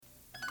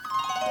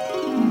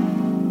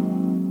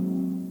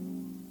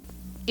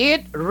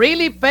It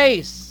really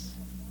pays.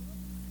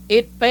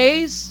 It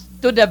pays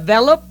to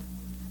develop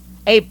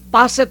a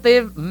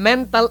positive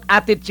mental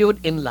attitude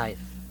in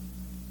life.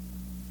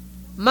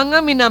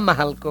 Mga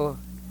minamahal ko,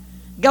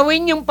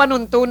 gawin yung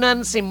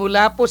panuntunan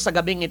simula po sa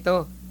gabing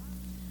ito.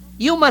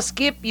 You must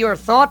keep your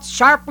thoughts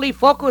sharply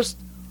focused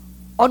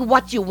on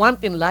what you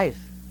want in life.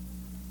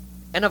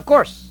 And of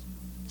course,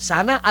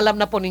 sana alam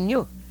na po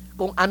ninyo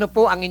kung ano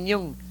po ang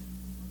inyong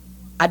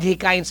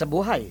adhikain sa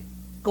buhay.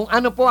 Kung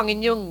ano po ang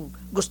inyong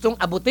gustong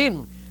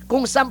abutin.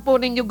 Kung saan po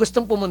ninyo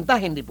gustong pumunta,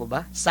 hindi po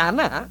ba?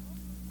 Sana, ha?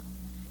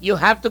 You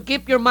have to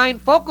keep your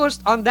mind focused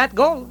on that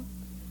goal.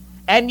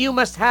 And you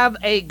must have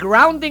a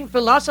grounding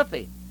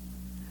philosophy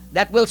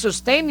that will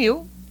sustain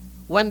you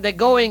when the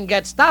going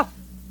gets tough.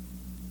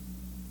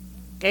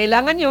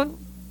 Kailangan yun.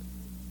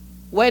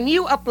 When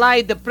you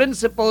apply the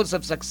principles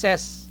of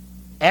success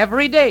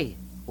every day,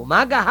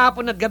 umaga,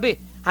 hapon at gabi,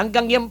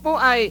 hanggang yan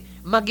po ay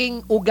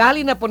maging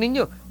ugali na po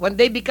ninyo. When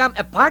they become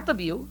a part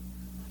of you,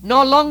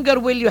 no longer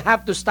will you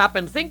have to stop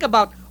and think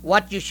about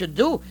what you should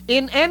do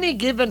in any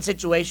given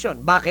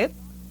situation. Bakit?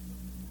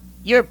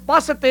 Your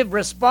positive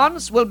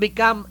response will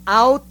become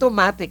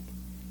automatic.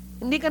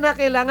 Hindi ka na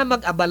kailangan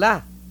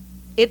mag-abala.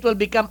 It will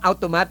become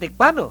automatic.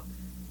 Paano?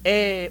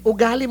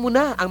 Ugali mo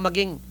na ang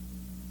maging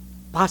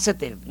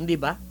positive, hindi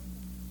ba?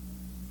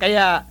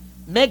 Kaya,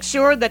 make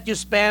sure that you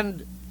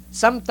spend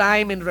some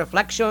time in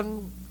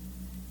reflection,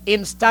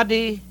 in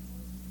study,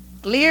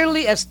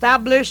 clearly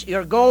establish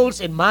your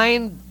goals in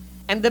mind,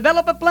 and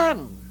develop a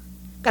plan.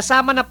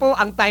 Kasama na po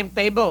ang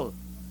timetable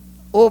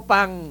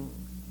upang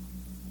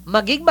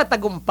maging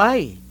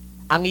matagumpay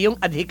ang iyong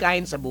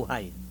adhikain sa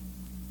buhay.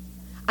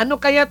 Ano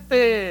kaya't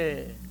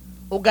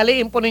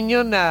ugaliin po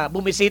ninyo na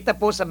bumisita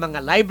po sa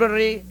mga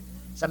library,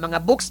 sa mga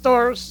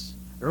bookstores,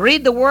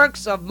 read the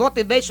works of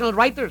motivational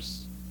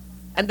writers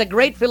and the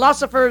great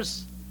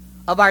philosophers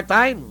of our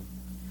time,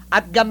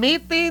 at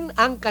gamitin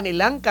ang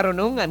kanilang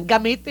karunungan.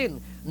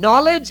 Gamitin.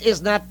 Knowledge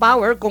is not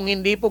power kung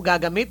hindi po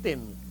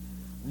gagamitin.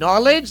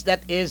 Knowledge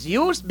that is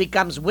used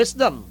becomes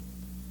wisdom.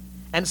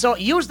 And so,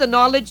 use the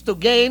knowledge to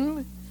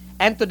gain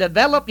and to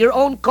develop your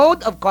own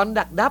code of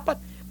conduct.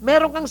 Dapat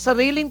meron kang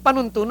sariling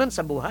panuntunan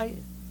sa buhay.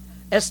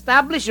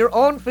 Establish your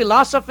own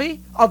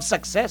philosophy of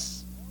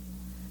success.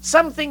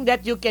 Something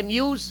that you can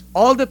use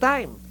all the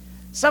time.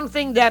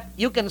 Something that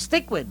you can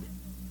stick with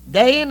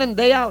day in and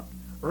day out,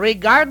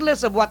 regardless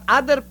of what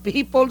other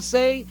people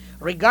say,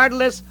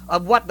 regardless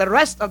of what the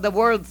rest of the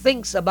world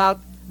thinks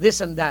about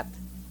this and that.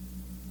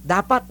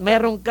 Dapat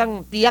meron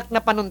kang tiyak na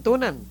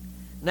panuntunan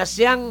na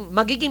siyang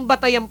magiging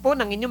batayan po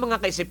ng inyong mga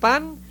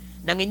kaisipan,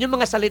 ng inyong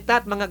mga salita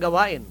at mga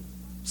gawain.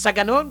 Sa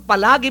ganon,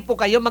 palagi po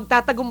kayo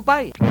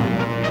magtatagumpay.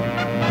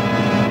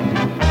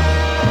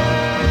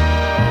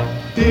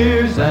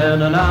 Here's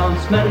an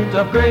announcement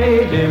of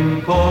great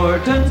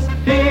importance.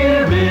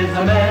 Here is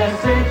a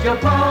message of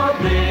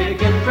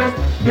public interest.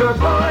 Your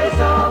voice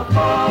of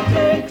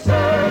public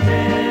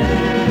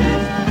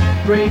service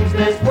brings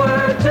this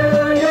word to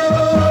you.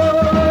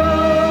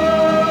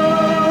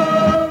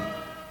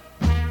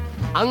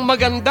 Ang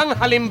magandang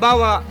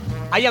halimbawa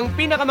ay ang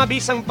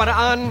pinakamabisang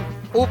paraan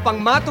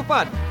upang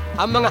matupad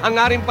ang mga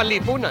hangaring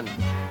panlipunan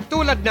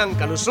tulad ng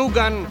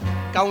kalusugan,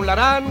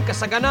 kaunlaran,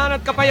 kasaganan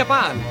at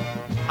kapayapaan.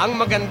 Ang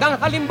magandang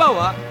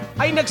halimbawa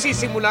ay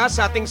nagsisimula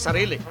sa ating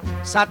sarili,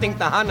 sa ating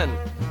tahanan.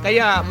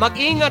 Kaya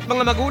mag-ingat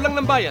mga magulang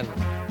ng bayan.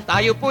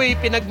 Tayo po'y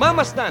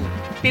pinagmamasdan,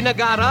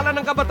 pinag-aaralan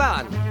ng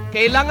kabataan.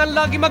 Kailangan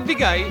lagi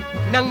magbigay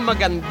ng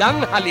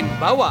magandang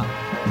halimbawa.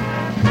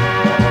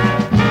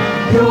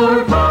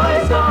 Your voice